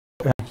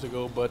weeks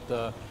ago, but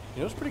you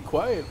know, it's pretty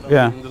quiet.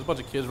 Yeah. I mean, there's a bunch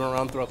of kids running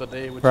around throughout the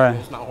day, which Right.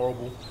 is not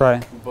horrible.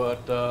 Right.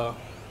 But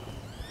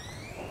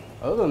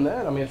other than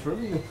that, I mean, it's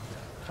really,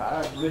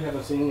 I really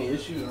haven't seen any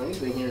issues or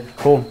anything here.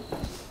 Cool.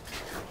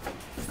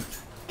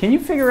 Can you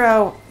figure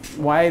out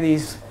why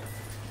these?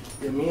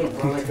 Yeah, me and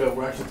Veronica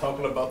were actually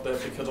talking about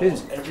that because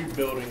almost every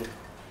building,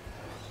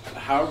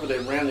 however they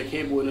ran the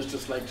cable, and it's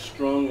just like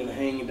strung and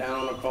hanging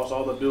down across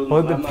all the buildings.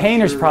 Well, the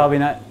painter's probably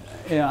not.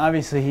 You know,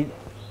 obviously he.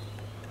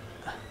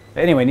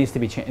 Anyway, it needs to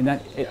be changed.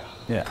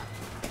 Yeah.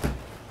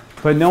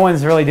 But no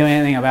one's really doing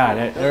anything about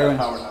it. They have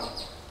power now.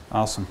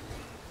 Awesome.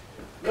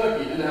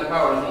 Lucky, didn't have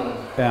power this morning.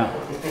 Yeah.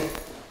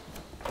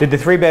 Did the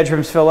 3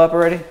 bedrooms fill up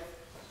already?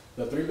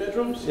 The 3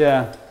 bedrooms?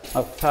 Yeah.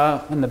 Up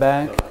top, in the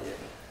back? No, not yet.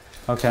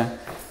 Okay.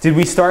 Did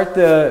we start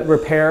the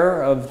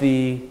repair of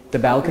the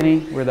balcony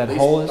where that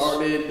hole is?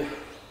 Started,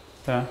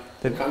 Yeah.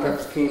 the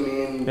contractors came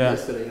in Yeah.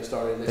 yesterday and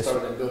started. They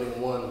started at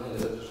building 1 and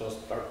they're just going to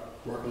start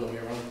working their way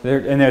around.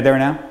 They're there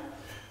now?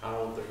 I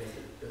don't know if they're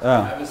here.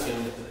 Oh. I haven't seen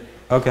them today.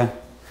 Okay.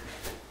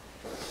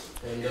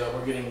 And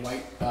we're getting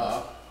white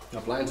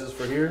appliances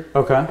for here.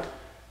 Okay.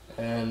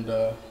 And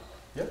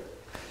yeah.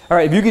 All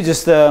right, if you could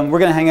just, we're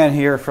going to hang out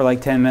here for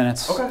like 10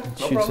 minutes. Okay, no Shoot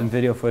problem. some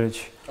video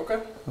footage. Okay.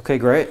 Okay,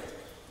 great.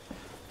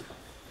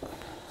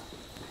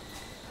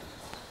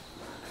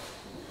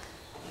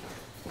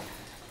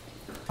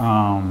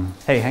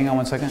 Hey, hang on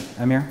one second,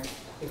 Amir.